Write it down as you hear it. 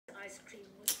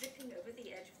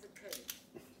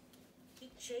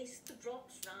chased the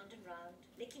drops round and round,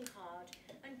 licking hard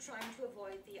and trying to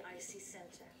avoid the icy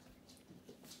center.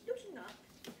 Looking up,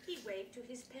 he waved to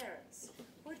his parents,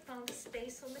 who had found a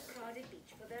space on the crowded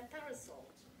beach for their parasol,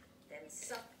 then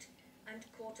sucked and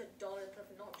caught a dollop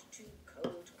of not too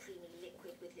cold, creamy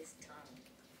liquid with his tongue.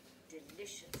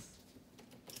 Delicious.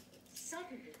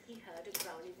 Suddenly he heard a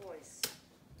growly voice.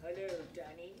 "Hello,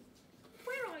 Danny."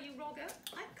 "Where are you, Rogger?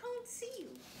 I can't see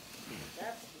you."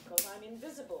 "That's because I'm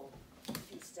invisible.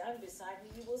 If you stand beside me,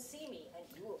 you will see me, and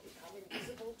you will become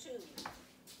invisible too."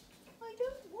 "I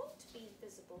don't want to be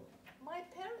invisible. My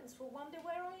parents will wonder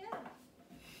where I am."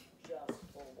 "Just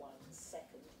for 1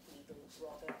 second, wheedled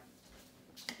Rogger."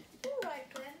 "All right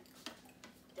then."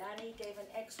 Danny gave an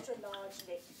extra large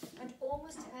lick and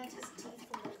almost had his teeth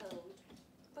from the cold,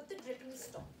 but the dripping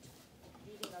stopped,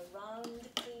 leaving a round,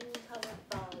 cream-coloured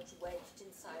bulge wedged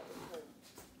inside the pool.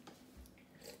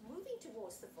 Moving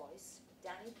towards the voice,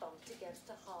 Danny bumped against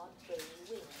a hard, bony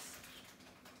wings.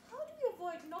 "How do we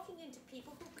avoid knocking into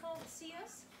people who can't see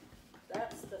us?"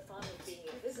 "That's the fun of being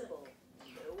invisible.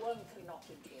 No one can knock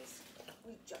into us.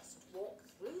 We just walk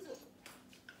through them."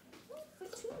 "Not for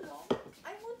too long.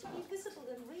 I want to be visible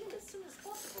and real as soon as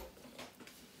possible."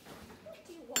 "What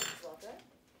do you want, Rogger?"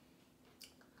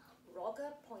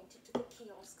 Rogger pointed to the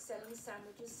kiosk selling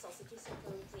sandwiches, sausages and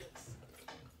cold drinks.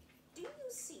 "Do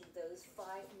you see those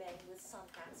 5 men with sun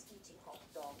hats eating hot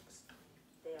dogs?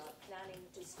 They are planning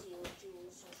to steal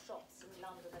jewels from shops in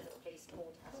London at a place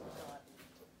called Hatton Garden.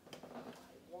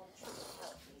 I want you to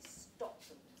help me stop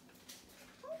them."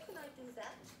 "How can I do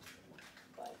that?"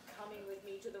 "By coming with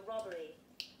me to the robbery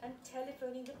and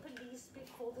telephoning the police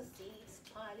before the thieves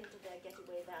pile into their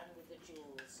getaway van with the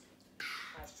jewels.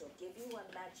 I shall give you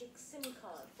a magic SIM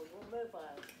card for your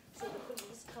mobile so the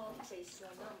police can't trace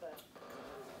your number.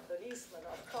 Policemen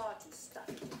are far too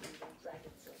stuffy to believe in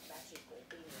dragons or magic or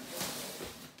being invisible."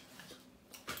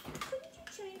 "Couldn't you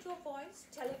change your voice,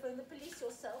 telephone the police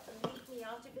yourself and leave me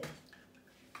out of it?"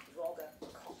 Rogger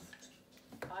coughed.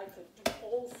 "I could do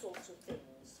all sorts of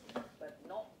things, but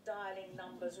not dialing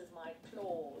numbers with my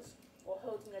claws or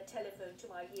holding a telephone to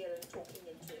my ear and talking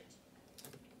into it."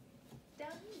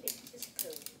 Danny licked his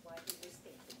coat while he was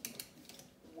thinking.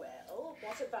 "Well,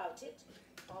 what about it?"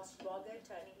 asked Rogger,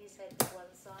 turning his head to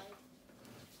one side.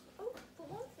 "Oh, for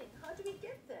one thing, how do we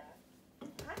get there?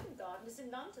 Hatton Garden is in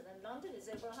London, and London is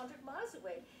over 100 miles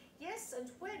away. Yes, and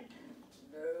when?"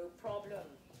 "No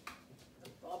problem. The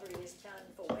robbery is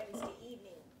planned for Wednesday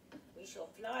evening. We shall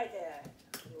fly there.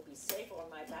 You'll be safer on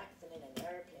my back than in an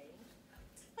airplane."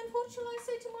 "And what shall I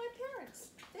say to my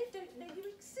parents? They don't know you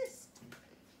exist."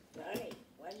 "Danny,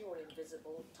 when you're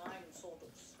invisible, time sort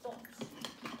of stops.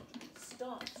 It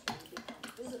starts when you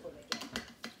become visible again."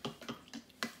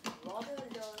 Rogger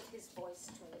lowered his voice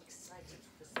to an excited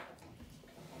whisper.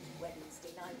 "On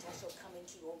Wednesday night I shall come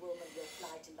into your room and we'll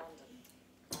fly to London.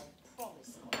 I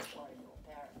promise not to worry your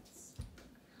parents."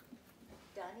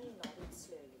 Danny nodded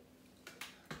slowly.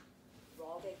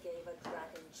 Rogger gave a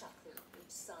dragon chuckle, which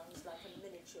sounds like a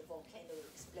miniature volcano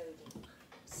exploding.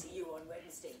 "See you on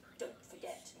Wednesday, don't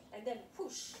forget." And then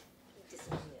whoosh, he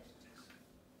disappeared.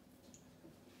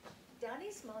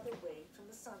 Danny's mother waved from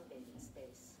the sunbathing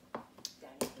space.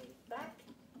 Danny waved back,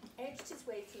 edged his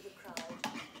way through the crowd,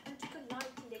 and took a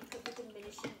light lick of the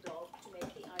diminishing blob to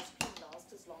make the ice cream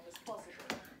last as long as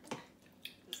possible.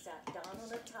 He sat down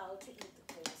on a towel to eat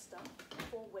the corn stuff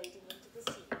before wading into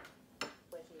the sea,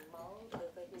 where he mulled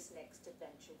over his next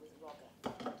adventure with Rogger.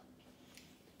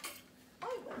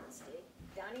 On Wednesday,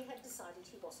 Danny had decided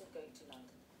he wasn't going to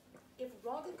London. If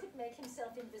Rogger could make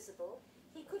himself invisible,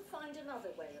 he could find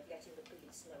another way of letting the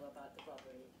police know about the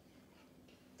robbery.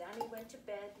 Danny went to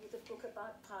bed with a book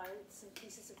about pirates and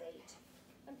pieces of 8,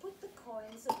 and put the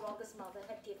coins that Rogger's mother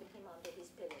had given him under his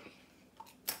pillow.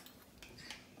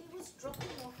 He was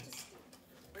dropping off to sleep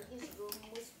when his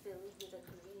room was filled with a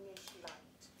greenish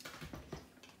light.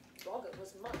 Rogger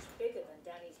was much bigger than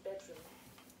Danny's bedroom,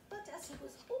 but as he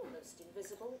was almost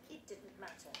invisible, it didn't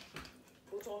matter.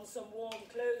 "Put on some warm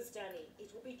clothes, Danny.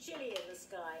 It will be chilly in the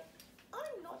sky."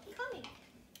 "I'm not coming."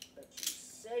 "But you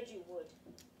said you would."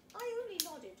 I only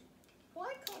nodded.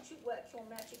 "Why can't you work your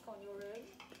magic on your own?"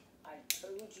 "I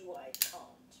told you I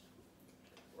can't."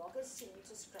 Rogger seemed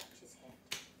to scratch his head.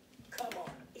 "Come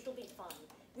on, it'll be fun.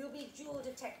 We'll be jewel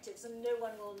detectives and no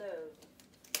one will know."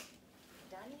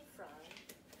 Danny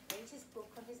frowned, laid his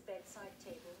book on his bedside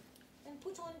table, and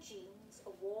put on jeans, a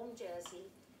warm jersey,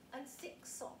 and thick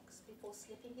socks before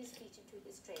slipping his feet into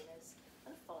his trainers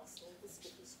and fastening the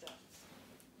sticky straps.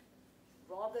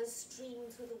 Rogger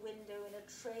streamed through the window in a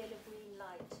trail of green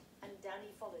light, and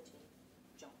Danny followed him,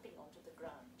 jumping onto the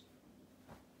ground.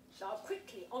 "Now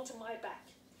quickly, onto my back.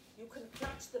 You can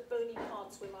clutch the bony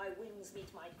parts where my wings meet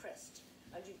my crest,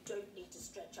 and you don't need to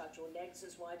stretch out your legs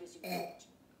as wide as you could.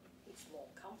 It's more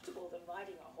comfortable than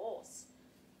riding a horse.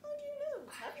 How do you know?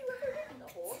 Have you ever ridden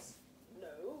a horse?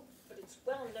 No, but it's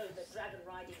well known that dragon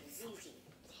riding is easy.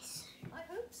 I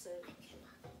hope so.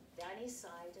 Danny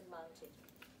sighed and mounted.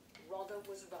 Rogger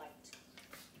was right.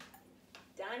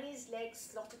 Danny's legs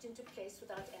slotted into place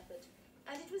without effort,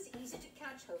 and it was easy to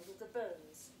catch hold of the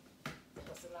bones. There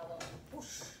was another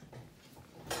whoosh.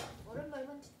 For a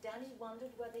moment, Danny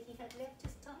wondered whether he had left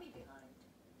his tummy behind.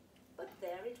 But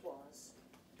there it was,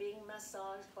 being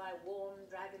massaged by a warm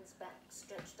dragon's back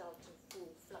stretched out in full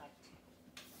flight.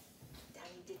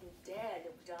 Danny didn't dare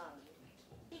look down.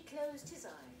 He closed his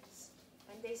eyes,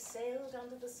 and they sailed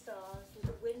under the stars with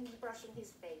the wind brushing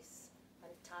his face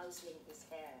and tousling his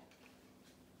hair.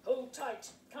 Hold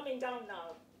tight, coming down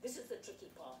now. This is the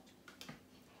tricky part.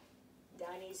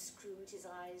 Danny screwed his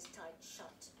eyes tight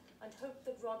shut and hoped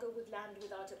that Rogger would land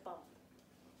without a bump.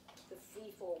 The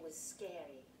freefall was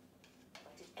scary,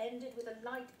 but it ended with a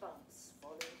light bounce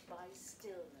followed by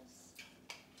stillness.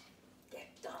 Get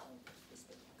down,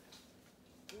 whispered Rogger.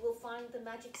 You will find the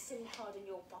magic SIM card in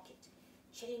your pocket.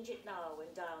 Change it now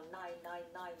and dial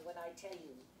 999 when I tell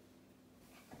you.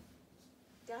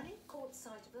 Danny caught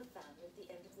sight of a van at the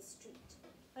end of the street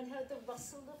and heard the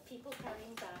rustle of people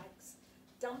carrying bags,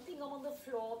 dumping them on the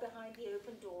floor behind the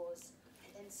open doors,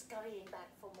 and then scurrying back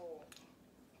for more.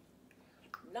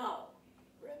 Now,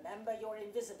 remember you're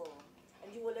invisible,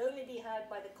 and you will only be heard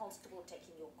by the constable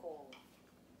taking your call.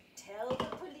 Tell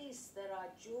the police there are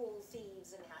jewel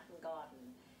thieves in Hatton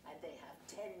Garden, and they have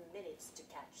 10 minutes to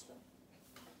catch them.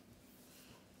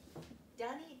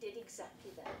 Danny did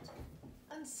exactly that,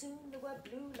 and soon there were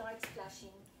blue lights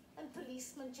flashing and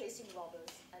policemen chasing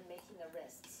robbers and making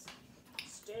arrests.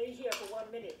 Stay here for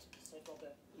 1 minute, said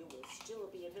Rogger. You will still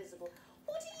be invisible.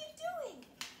 What are you doing?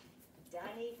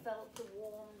 Danny felt the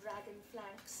warm dragon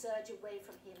flank surge away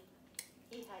from him.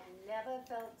 He had never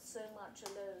felt so much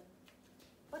alone.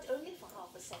 But only for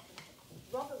half a second.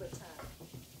 Rogger returned.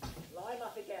 Climb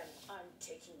up again. I'm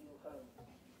taking you home.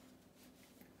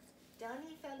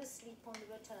 Danny fell asleep on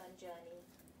the return journey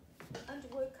and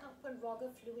woke up when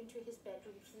Rogger flew into his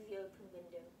bedroom through the open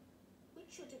window, which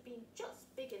should have been just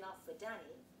big enough for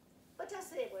Danny, but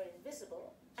as they were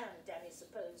invisible, and Danny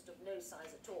supposed of no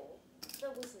size at all,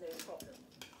 there was no problem.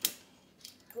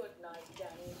 Good night,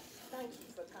 Danny. Thank you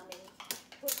for coming.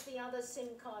 Put the other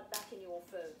SIM card back in your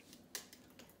phone.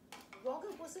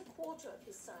 Rogger was a quarter of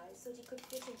his size, so he could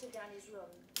fit into Danny's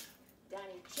room.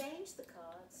 Danny changed the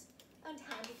cards and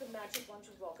handed the magic one to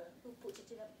Rogger, who put it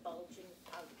in a bulging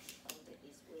pouch under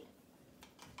his wing.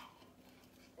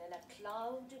 Then a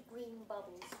cloud of green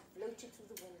bubbles floated through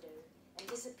the window and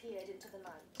disappeared into the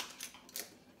night.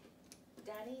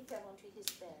 Danny fell onto his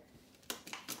bed,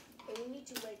 only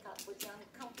to wake up with the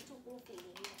uncomfortable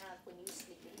feeling you have when you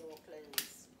sleep in your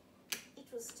clothes. It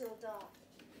was still dark.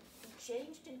 He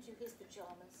changed into his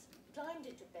pajamas, climbed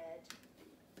into bed,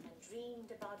 and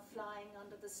dreamed about flying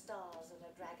under the stars on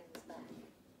a dragon's back.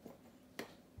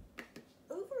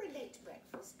 Over a late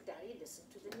breakfast, Danny listened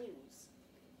to the news.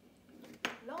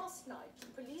 Last night,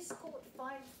 police caught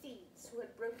 5 thieves who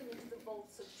had broken into the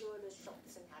vaults of jewelers'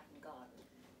 shops in Hatton Garden.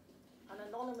 An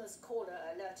anonymous caller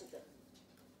alerted them.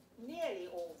 Nearly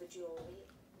all the jewellery,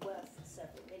 worth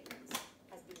several millions,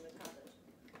 has been recovered,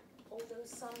 although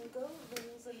some gold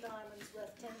rings and diamonds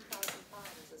worth £10,000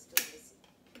 are still missing.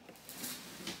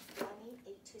 Danny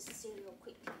ate his cereal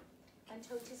quickly and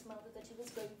told his mother that he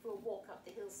was going for a walk up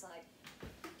the hillside.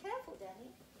 Be careful, Danny.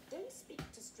 Don't speak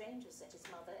to strangers, said his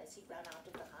mother as he ran out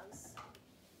of the house.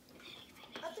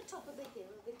 At the top of the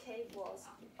hill, the cave was,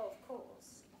 of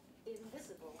course,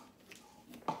 invisible.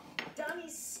 Danny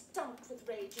stumped with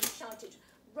rage and shouted,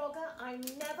 Rogger, I'm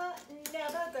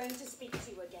never going to speak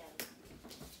to you again.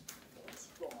 What's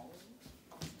wrong?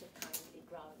 Asked a kindly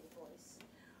growling voice.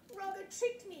 Rogger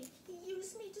tricked me. He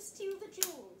used me to steal the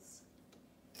jewels.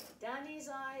 Danny's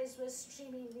eyes were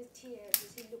streaming with tears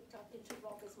as he looked up into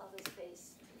Rogger's mother's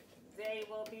face. They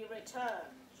will be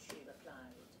returned, she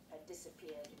replied, and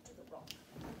disappeared into the rock.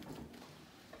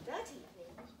 That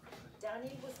evening,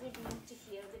 Danny was relieved to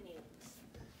hear the news.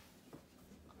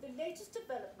 The latest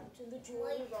development in the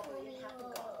jewellery robbery in Hatton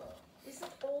Garden is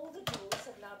that all the jewels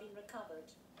have now been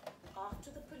recovered, after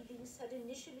the police had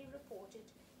initially reported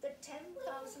that £10,000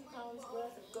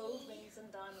 worth of gold rings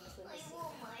and diamonds were missing.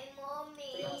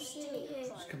 They are still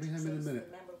trying to trace the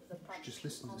member of the public. Just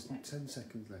listen, there's 10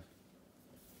 seconds left.